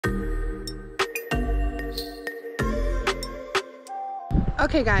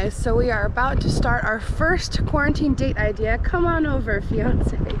Okay guys, so we are about to start our first quarantine date idea. Come on over,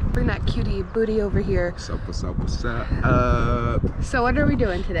 fiance. Bring that cutie booty over here. What's up, what's up, what's up? So what are we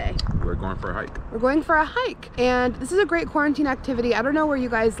doing today? We're going for a hike. We're going for a hike. And this is a great quarantine activity. I don't know where you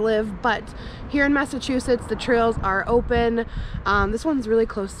guys live, but here in Massachusetts, the trails are open. This one's really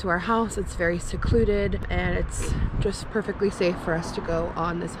close to our house. It's very secluded and it's just perfectly safe for us to go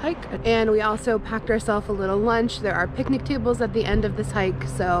on this hike. And we also packed ourselves a little lunch. There are picnic tables at the end of this hike.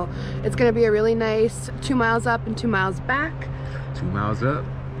 So it's gonna be a really nice 2 miles up and 2 miles back. 2 miles up.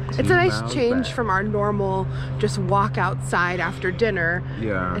 It's a nice change from our normal just walk outside after dinner.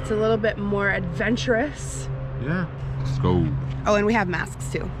 Yeah. It's a little bit more adventurous. Yeah. Let's go. Oh, and we have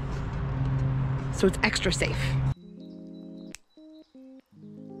masks too. So it's extra safe.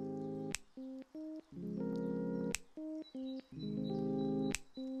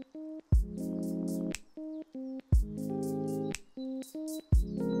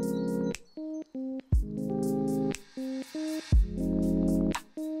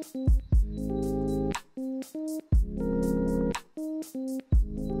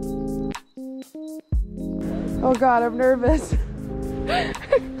 Oh God, I'm nervous.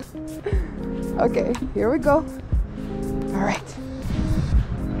 Okay, here we go. All right.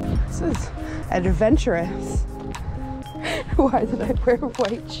 This is adventurous. Why did I wear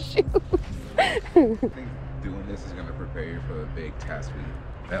white shoes? I think doing this is gonna prepare you for the big test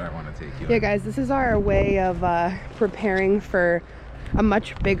that I want to take you on. Yeah guys, this is our way of preparing for a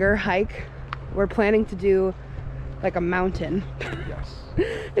much bigger hike. We're planning to do like a mountain. Yes.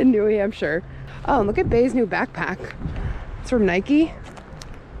 In New Hampshire. Oh, look at Bay's new backpack. It's from Nike.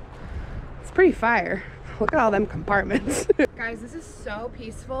 It's pretty fire. Look at all them compartments. Guys, this is so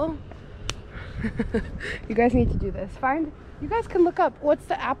peaceful. You guys need to do this. You guys can look up, what's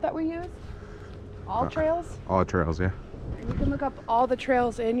the app that we use? All Trails? All Trails, yeah. And you can look up all the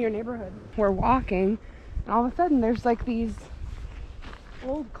trails in your neighborhood. We're walking, and all of a sudden there's like these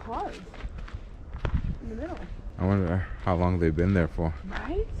old cars in the middle. I wonder how long they've been there for.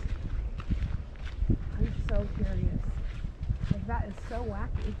 Right? I'm so curious. Like, that is so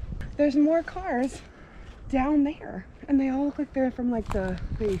wacky. There's more cars down there, and they all look like they're from like the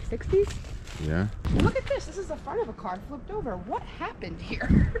maybe 60s. Yeah. Look at this. This is the front of a car flipped over. What happened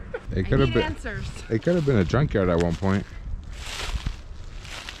here? It could have been answers. It could have been a junkyard at one point.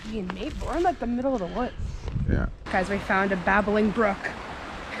 I mean, maybe we're in like the middle of the woods. Yeah. Guys, we found a babbling brook.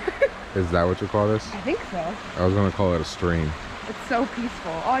 Is that what you call this? I think so. I was gonna call it a stream. It's so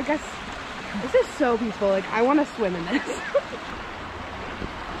peaceful. Oh, I guess this is so peaceful. Like, I want to swim in this.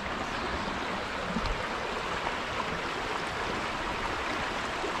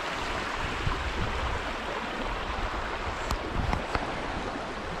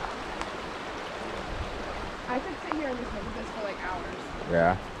 I could sit here and just look at this for like hours.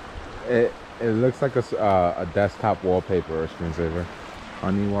 Yeah. It looks like a desktop wallpaper or screensaver.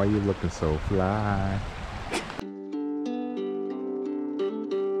 Honey, why you looking so fly?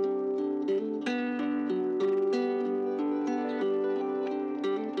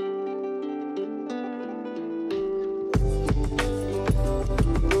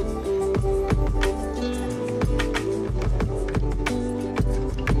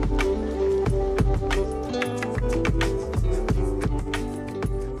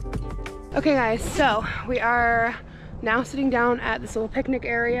 Okay guys, so we are now sitting down at this little picnic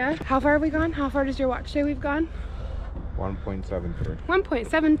area. How far have we gone? How far does your watch say we've gone? 1.73.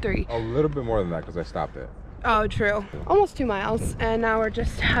 1.73. A little bit more than that because I stopped it. Oh, true. Almost 2 miles. And now we're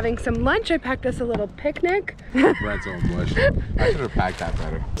just having some lunch. I packed us a little picnic. Bread's all mushy. I should have packed that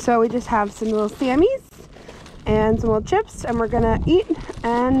better. So we just have some little Sammies and some little chips, and we're gonna eat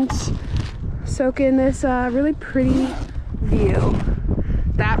and soak in this really pretty view.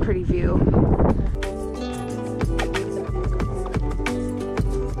 That pretty view.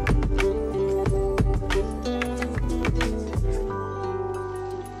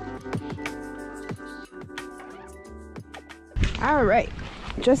 All right,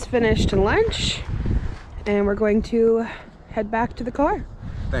 just finished lunch and we're going to head back to the car.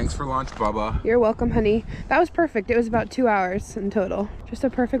 Thanks for lunch, Bubba. You're welcome, honey. That was perfect. It was about 2 hours in total. Just a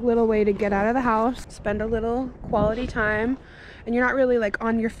perfect little way to get out of the house, spend a little quality time, and you're not really like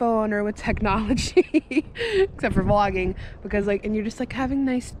on your phone or with technology except for vlogging, because like, and you're just like having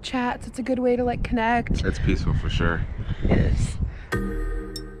nice chats. It's a good way to like connect. It's peaceful for sure. It is.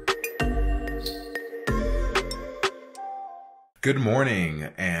 Good morning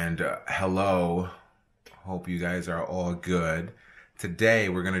and hello. Hope you guys are all good. Today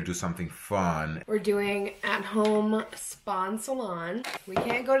we're gonna do something fun. We're doing at-home spa and salon. We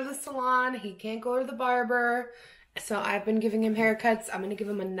can't go to the salon, he can't go to the barber, So I've been giving him haircuts. I'm gonna give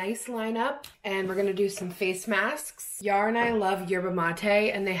him a nice lineup and we're gonna do some face masks. Yar and I love yerba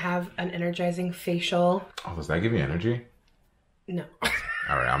mate and they have an energizing facial. Oh, does that give you energy? No.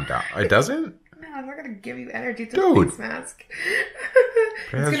 All right, I'm down. It doesn't? No, I'm not gonna give you energy to a face mask.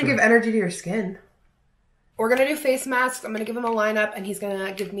 It's gonna give energy to your skin. We're gonna do face masks. I'm gonna give him a lineup and he's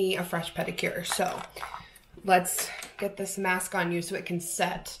gonna give me a fresh pedicure. So let's get this mask on you so it can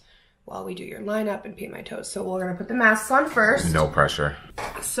set while we do your lineup and paint my toes. So we're gonna put the masks on first. No pressure.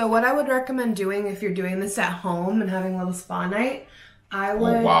 So what I would recommend doing if you're doing this at home and having a little spa night, I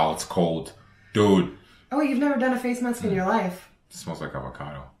would... Oh, wow, it's cold. Dude. Oh, you've never done a face mask in your life? It smells like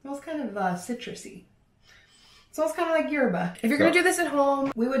avocado. It smells kind of citrusy. It smells kind of like yerba. If you're gonna do this at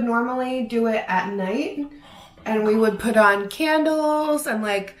home, we would normally do it at night. And we would put on candles and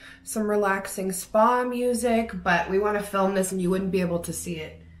like some relaxing spa music. But we want to film this and you wouldn't be able to see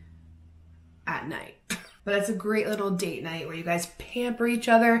it at night. But it's a great little date night where you guys pamper each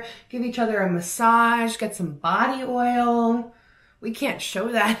other, give each other a massage, get some body oil. We can't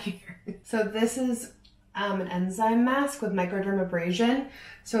show that here. So this is an enzyme mask with microdermabrasion.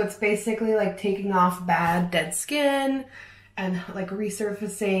 So it's basically like taking off bad dead skin and like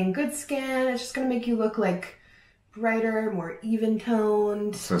resurfacing good skin. It's just gonna make you look like brighter, more even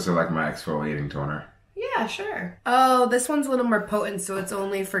toned. So is it like my exfoliating toner? Yeah, sure. Oh, this one's a little more potent, so it's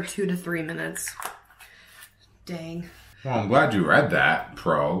only for 2 to 3 minutes. Dang. Well, I'm glad you read that,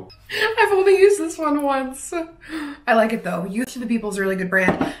 pro. I've only used this one once. I like it though. Youth to the People is a really good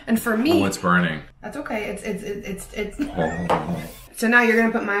brand. And for me... Oh, it's burning. That's okay. It's Oh. So now you're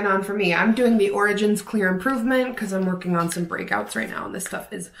going to put mine on for me. I'm doing the Origins Clear Improvement because I'm working on some breakouts right now. And this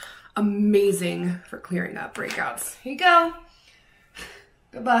stuff is amazing for clearing up breakouts. Here you go.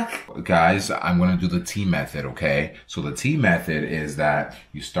 Good luck. Guys, I'm going to do the T method, okay? So the T method is that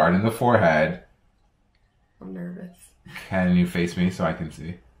you start in the forehead. I'm nervous. Can you face me so I can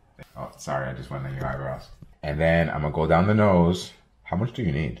see? Oh, sorry, I just went on your eyebrows. And then I'm going to go down the nose. How much do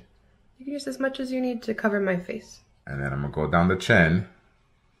you need? You can use as much as you need to cover my face. And then I'm going to go down the chin.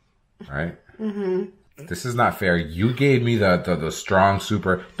 Right? Mm-hmm. This is not fair. You gave me the strong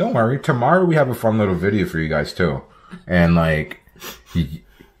super... Don't worry, tomorrow we have a fun little video for you guys too. And like...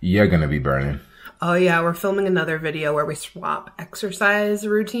 You're gonna be burning. Oh yeah, we're filming another video where we swap exercise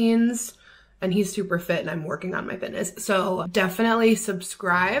routines and he's super fit and I'm working on my fitness. So definitely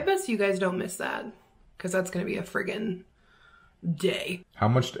subscribe so you guys don't miss that because that's gonna be a friggin' day. How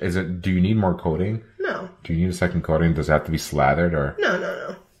much is it? Do you need more coating? No. Do you need a second coating? Does it have to be slathered or? No.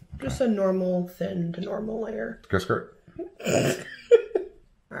 Okay. Just a normal thin to normal layer. Skirt. All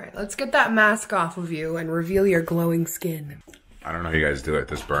right, let's get that mask off of you and reveal your glowing skin. I don't know how you guys do it.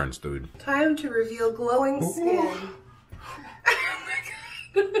 This burns, dude. Time to reveal glowing skin. Oh my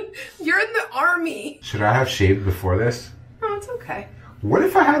God. You're in the army. Should I have shaved before this? Oh, it's okay. What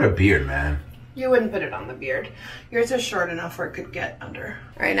if I had a beard, man? You wouldn't put it on the beard. Yours is short enough where it could get under.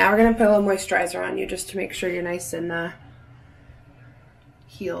 All right, now we're gonna put a little moisturizer on you just to make sure you're nice and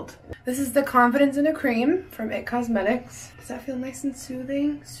healed. This is the Confidence in a Cream from It Cosmetics. Does that feel nice and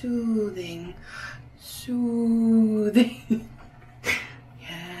soothing? Soothing.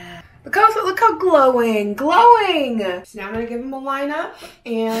 Yeah. Look how glowing. So now I'm gonna give him a lineup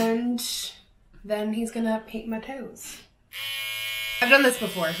and then he's gonna paint my toes. I've done this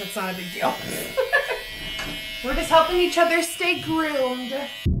before, so it's not a big deal. We're just helping each other stay groomed.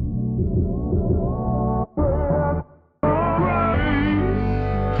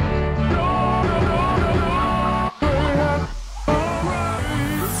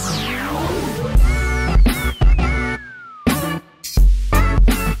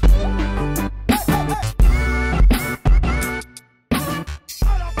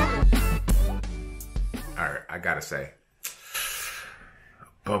 Alright, I gotta say.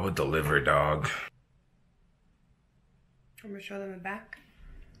 Bubba delivered, dog. I'm gonna show them the back.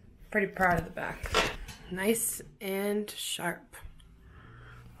 Pretty proud of the back. Nice and sharp.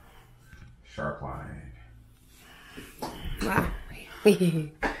 Sharp line. Wow.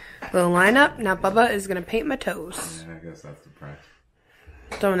 Little lineup. Now Bubba is gonna paint my toes. Yeah, I guess that's the price.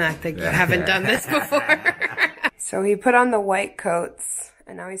 Don't act like you haven't done this before. So he put on the white coats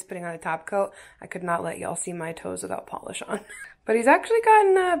and now he's putting on a top coat. I could not let y'all see my toes without polish on. But he's actually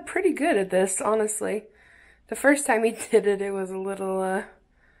gotten pretty good at this, honestly. The first time he did it, it was a little,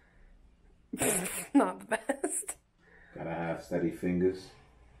 not the best. Gotta have steady fingers.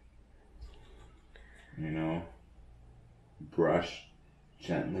 You know, brush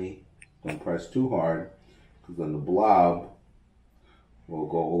gently. Don't press too hard, because then the blob will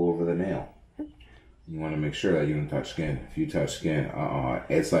go all over the nail. You want to make sure that you don't touch skin. If you touch skin,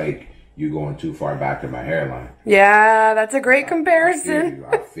 it's like you going too far back in my hairline. Yeah, that's a great comparison.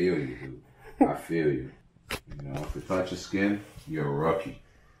 I feel you, dude. I feel you. You know, if it touches skin, you're a rookie.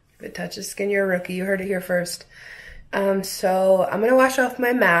 If it touches skin, you're a rookie. You heard it here first. So I'm gonna wash off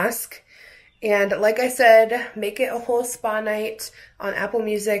my mask. And like I said, make it a whole spa night on Apple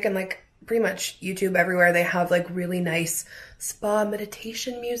Music and like pretty much YouTube everywhere. They have like really nice spa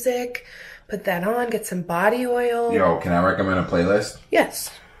meditation music. Put that on, get some body oil. Yo, can I recommend a playlist? Yes.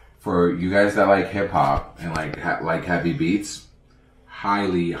 For you guys that like hip hop and like heavy beats,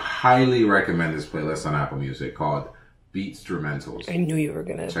 highly recommend this playlist on Apple Music called Beatstrumentals. I knew you were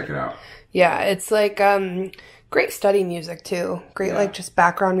gonna check it out. Yeah, it's like great study music too. Great like just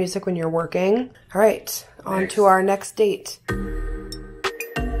background music when you're working. All right, on to our next date.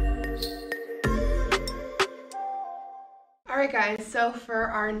 All right guys, so for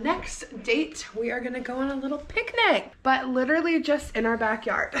our next date, we are gonna go on a little picnic, but literally just in our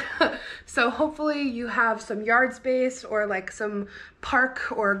backyard. So hopefully you have some yard space or like some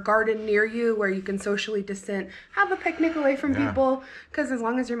park or garden near you where you can socially distant, have a picnic away from people, because as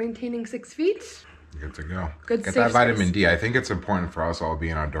long as you're maintaining 6 feet, good to go. Good get that vitamin D. I think it's important for us all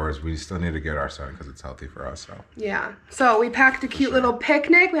being outdoors. We still need to get our sun because it's healthy for us. So yeah. So we packed a cute little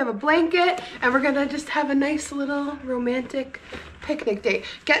picnic. We have a blanket, and we're gonna just have a nice little romantic picnic date.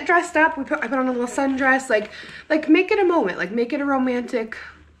 Get dressed up. I put on a little sundress. Like make it a moment. Like make it a romantic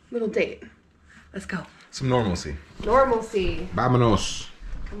little date. Let's go. Some normalcy. Normalcy. Vámonos.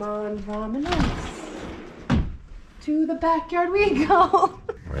 Come on, vámonos. To the backyard we go. Oh,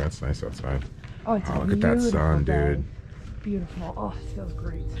 yeah, it's nice outside. Oh, it's look at that sun, dude. Beautiful. Oh, it feels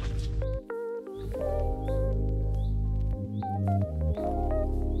great.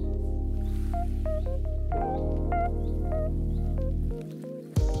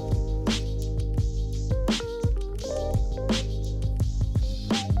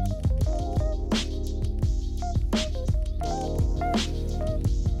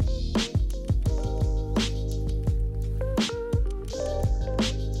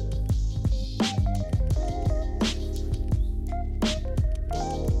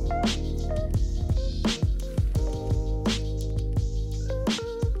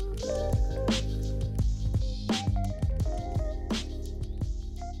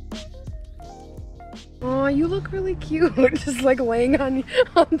 Oh, you look really cute, just like laying on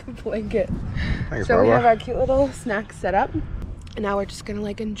the blanket. Thanks, so Barbara. We have our cute little snack set up, and now we're just gonna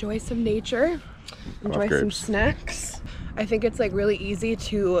like enjoy some nature, enjoy some snacks. I think it's like really easy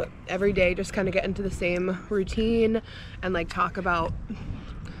to every day just kind of get into the same routine and like talk about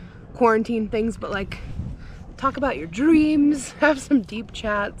quarantine things, but like talk about your dreams, have some deep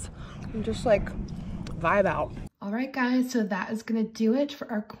chats, and just like vibe out. All right guys, so that is gonna do it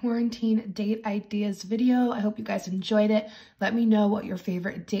for our quarantine date ideas video. I hope you guys enjoyed it. Let me know what your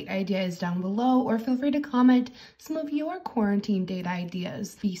favorite date idea is down below, or feel free to comment some of your quarantine date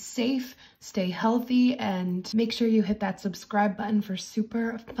ideas. Be safe, stay healthy, and make sure you hit that subscribe button for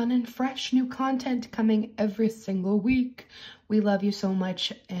super fun and fresh new content coming every single week. We love you so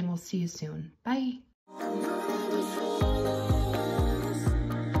much, and we'll see you soon. Bye.